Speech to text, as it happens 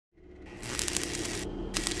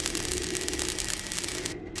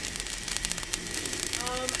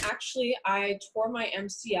I tore my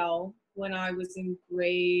MCL when I was in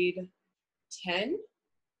grade 10,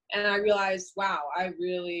 and I realized, wow, I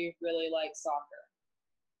really, really like soccer.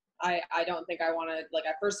 I don't think I want to, like,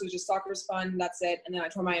 at first it was just soccer's fun, that's it. And then I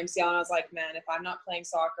tore my MCL and I was like, man, if I'm not playing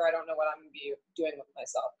soccer, I don't know what I'm going to be doing with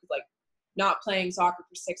myself. Like, not playing soccer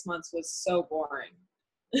for 6 months was so boring.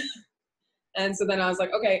 And so then I was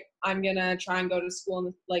like, okay, I'm going to try and go to school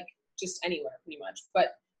in, like, just anywhere pretty much.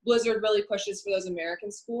 But Blizzard really pushes for those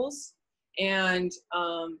American schools. And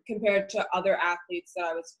compared to other athletes that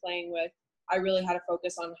I was playing with, I really had to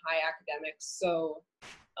focus on high academics. So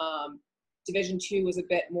Division II was a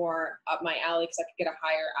bit more up my alley because I could get a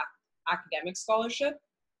higher academic scholarship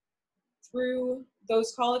through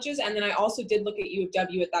those colleges. And then I also did look at U of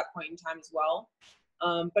W at that point in time as well.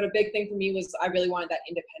 But a big thing for me was I really wanted that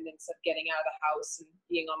independence of getting out of the house and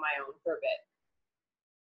being on my own for a bit.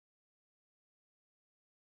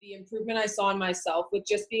 The improvement I saw in myself with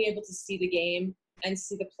just being able to see the game and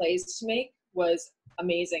see the plays to make was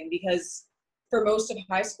amazing, because for most of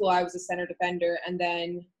high school, I was a center defender. And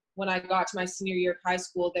then when I got to my senior year of high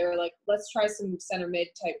school, they were like, let's try some center mid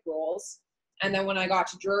type roles. And then when I got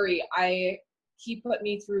to Drury, he put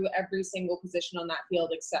me through every single position on that field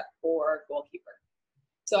except for goalkeeper.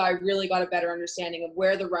 So I really got a better understanding of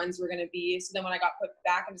where the runs were going to be. So then when I got put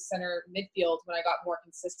back into center midfield, when I got more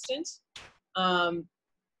consistent,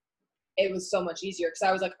 it was so much easier because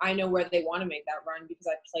I was like, I know where they want to make that run because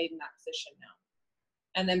I've played in that position now.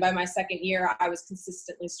 And then by my second year, I was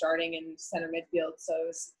consistently starting in center midfield. So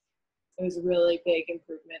it was a really big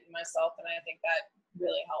improvement in myself, and I think that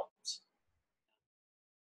really helped.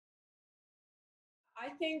 I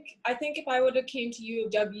think if I would have came to U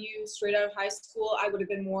of W straight out of high school, I would have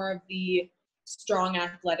been more of the strong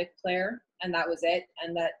athletic player, and that was it.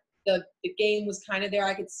 And that the game was kind of there.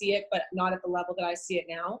 I could see it, but not at the level that I see it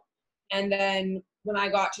now. And then when I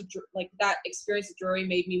got to, like, that experience at Drury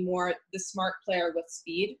made me more the smart player with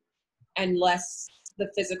speed and less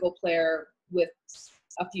the physical player with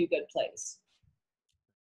a few good plays.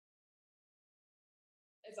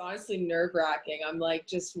 It's honestly nerve-wracking. I'm like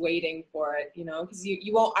just waiting for it, you know, because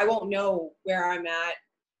I won't know where I'm at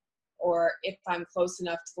or if I'm close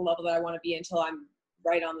enough to the level that I want to be until I'm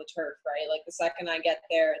right on the turf, right? Like the second I get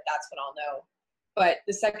there, that's when I'll know. But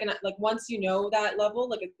the second, like once you know that level,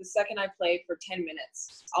 like the second I play for 10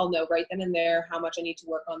 minutes, I'll know right then and there how much I need to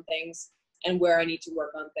work on things and where I need to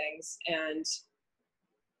work on things. And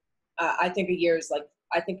I think a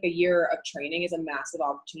year of training is a massive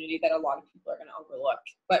opportunity that a lot of people are going to overlook.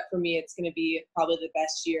 But for me, it's going to be probably the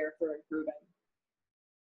best year for improving.